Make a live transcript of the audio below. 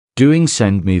doing?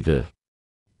 Send me the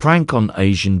prank on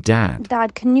Asian dad.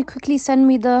 Dad, can you quickly send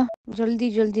me the...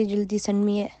 Jaldi send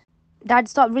me it. Dad,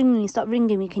 stop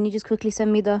ringing me. Can you just quickly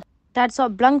send me the... Dad,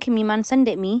 stop blunking me, man. Send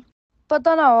it me. But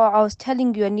then I was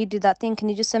telling you I needed that thing. Can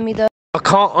you just send me the... I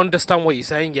can't understand what you're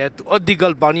saying yet. Addi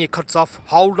Galbani cuts off.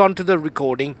 Hold on to the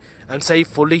recording and say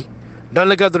fully. Don't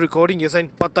look at the recording. You're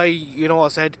saying, but I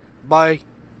said, bye.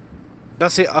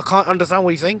 That's it. I can't understand what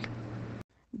you're saying.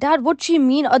 Dad, what do you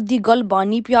mean addi gal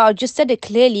bani piya? I just said it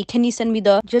clearly. Can you send me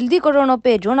the... Jaldi karo na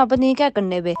bhejo na, pata nahi kya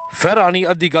karne be. Ferrani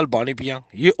addi Galbani piya.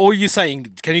 All you're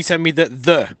saying, can you send me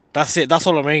the? That's it. That's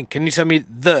all I'm hearing. Can you send me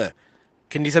the?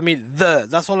 Can you send me the?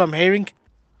 That's all I'm hearing.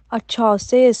 Acha,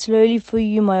 say it slowly for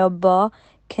you, my abba.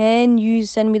 Can you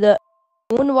send me the...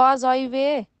 Un was I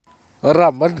way?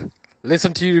 Raman,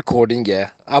 listen to your recording,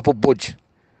 yeah. Apple Budge.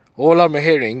 All I'm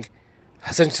hearing,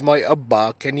 since my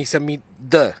abba, can you send me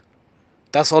the?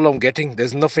 That's all I'm getting.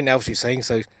 There's nothing else you're saying,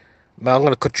 so man, I'm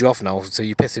gonna cut you off now, so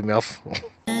you're pissing me off. Oh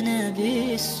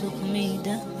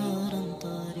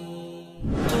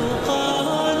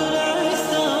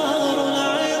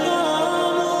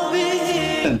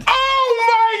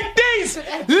my days!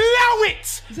 Allow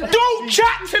it! Don't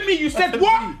chat to me! You said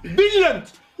what?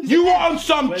 Brilliant! You were on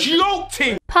some joke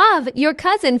thing! Pav, your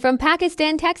cousin from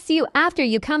Pakistan texts you after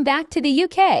you come back to the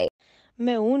UK.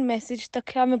 मैं उन message तक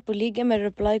क्या मैं भूल गया मैं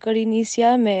reply करी नहीं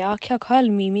सिया मैं आख्या खाल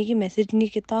मीमी की मैसेज नहीं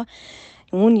किता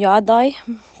उन याद आए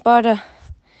पर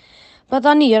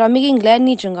पता नहीं यार मिगी इंग्लैंड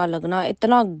नहीं चंगा लगना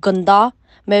इतना गंदा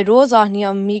मैं रोज आनी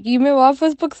अम्मी की मैं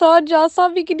वापस पाकिस्तान जा सा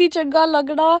भी कितनी चंगा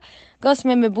लगना कस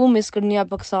मैं बू मिस करनी आ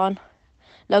पाकिस्तान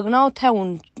लगना उथे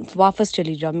उन वापस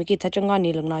चली जा मिगी इतना चंगा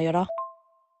नहीं लगना यार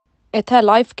इतना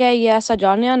लाइफ क्या है ऐसा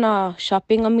जाने ना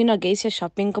शॉपिंग अम्मी ना गई से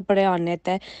शॉपिंग कपड़े आने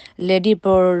थे लेडी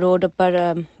रोड पर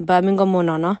बर्मिंघम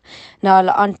होना नाल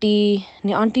आंटी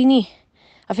नहीं आई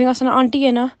थिंक असन आंटी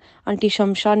है ना आंटी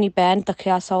शमशा नी पैन तक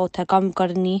ऐसा उथे कम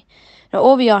करनी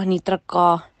ओ भी आखनी तरक्का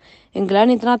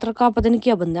इंग्लैंड इतना तरक्का पता नहीं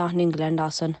क्या बंदे आखनी इंग्लैंड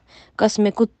आसन कस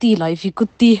में कुत्ती life he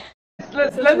कुत्ती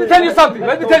Let me tell you something.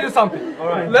 Let me tell you something.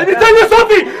 Right. Let me tell you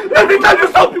something. Let me tell you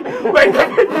something. Wait.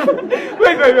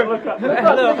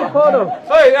 Hold on.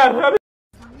 Hey, yeah.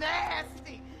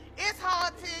 Nasty. It's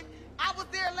haunted. I was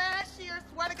there last year.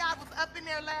 Swear to God, I was up in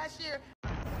there last year.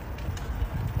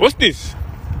 What's this?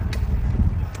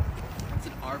 It's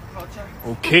an art project.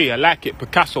 Okay, I like it.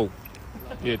 Picasso.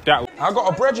 Yeah, that. I got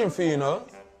a brethren for you, know.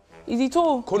 Is he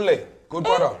tall? Kunle, good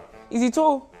brother. Is he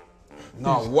tall?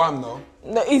 No, wham, no.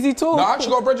 No, is he tall? No, I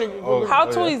actually got a brethren. How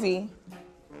tall is he?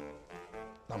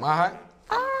 Not my height.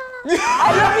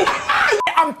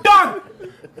 I'm done.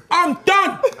 I'm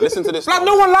done. Listen to this. Like,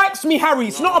 no one likes me, Harry.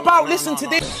 It's not about listen to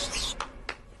this.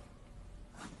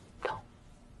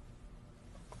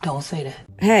 Don't say that.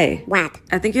 Hey. What?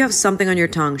 I think you have something on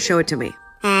your tongue. Show it to me.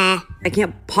 I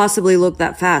can't possibly look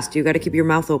that fast. You gotta keep your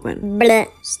mouth open. Bleh.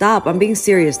 Stop. I'm being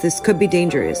serious. This could be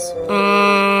dangerous.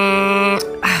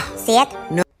 See it?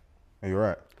 No. Hey, you're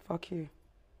right. Fuck you.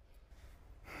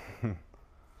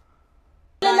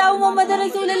 I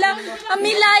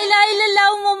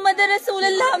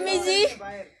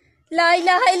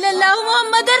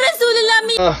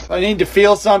need to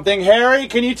feel something. Harry,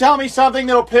 can you tell me something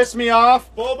that'll piss me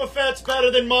off? Boba Fett's better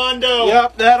than Mondo.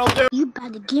 Yep, that'll do. You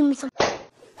better give me some.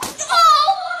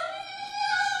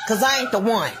 Cause I ain't the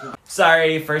one.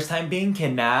 Sorry, first time being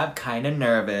kidnapped, kinda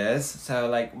nervous. So,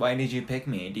 like, why did you pick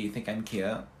me? Do you think I'm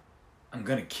cute? I'm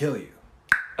gonna kill you.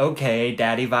 Okay,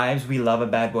 daddy vibes, we love a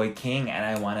bad boy king, and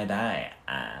I wanna die.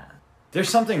 There's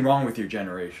something wrong with your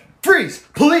generation. Freeze!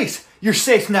 Police! You're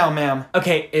safe now, ma'am.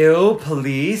 Okay, ew,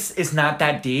 police is not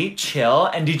that deep. Chill.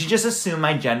 And did you just assume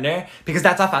my gender? Because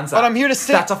that's offensive. But I'm here to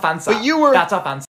say. That's offensive. But you were. That's offensive.